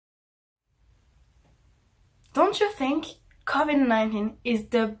Don't you think COVID-19 is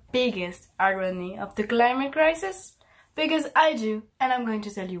the biggest irony of the climate crisis? Because I do, and I'm going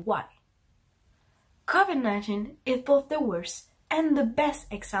to tell you why. COVID-19 is both the worst and the best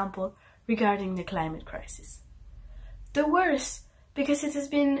example regarding the climate crisis. The worst because it has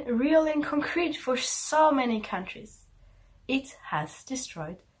been real and concrete for so many countries. It has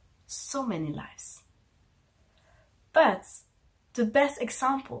destroyed so many lives. But the best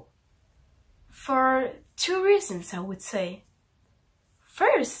example for two reasons, I would say.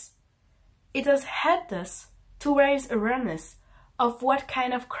 First, it has helped us to raise awareness of what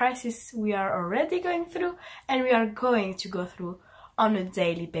kind of crisis we are already going through and we are going to go through on a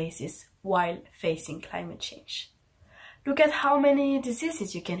daily basis while facing climate change. Look at how many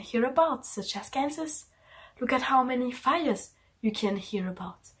diseases you can hear about, such as cancers. Look at how many fires you can hear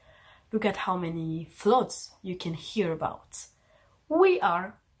about. Look at how many floods you can hear about. We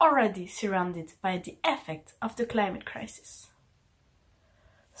are already surrounded by the effect of the climate crisis.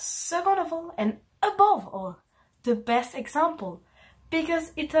 Second of all, and above all, the best example,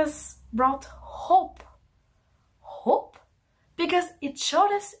 because it has brought hope. Hope? Because it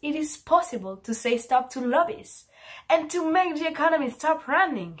showed us it is possible to say stop to lobbies and to make the economy stop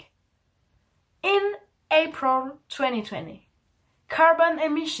running. In April 2020, carbon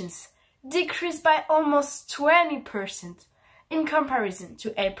emissions decreased by almost 20% in comparison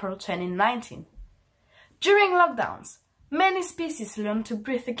to April 2019. During lockdowns, many species learned to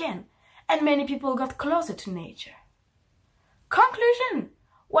breathe again, and many people got closer to nature. Conclusion: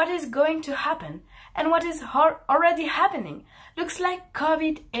 what is going to happen and what is already happening looks like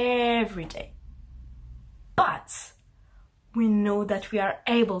COVID every day. But we know that we are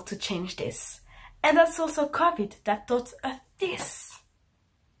able to change this, and that's also COVID that taught us this.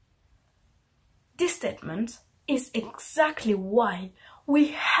 This statement is exactly why we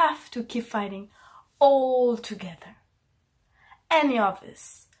have to keep fighting all together. Any of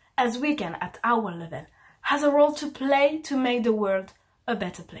us, as we can at our level, has a role to play to make the world a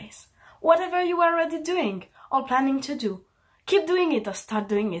better place. Whatever you are already doing or planning to do, keep doing it or start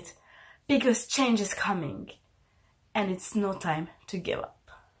doing it, because change is coming and it's no time to give up.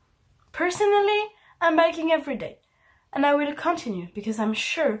 Personally, I'm biking every day, and I will continue because I'm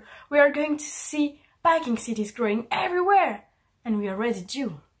sure we are going to see biking cities growing everywhere, and we already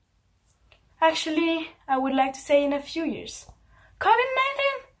do. Actually, I would like to say in a few years.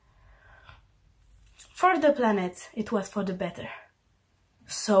 COVID-19? For the planet, it was for the better.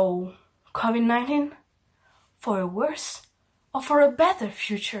 So, COVID-19? For a worse or for a better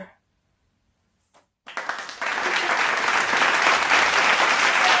future?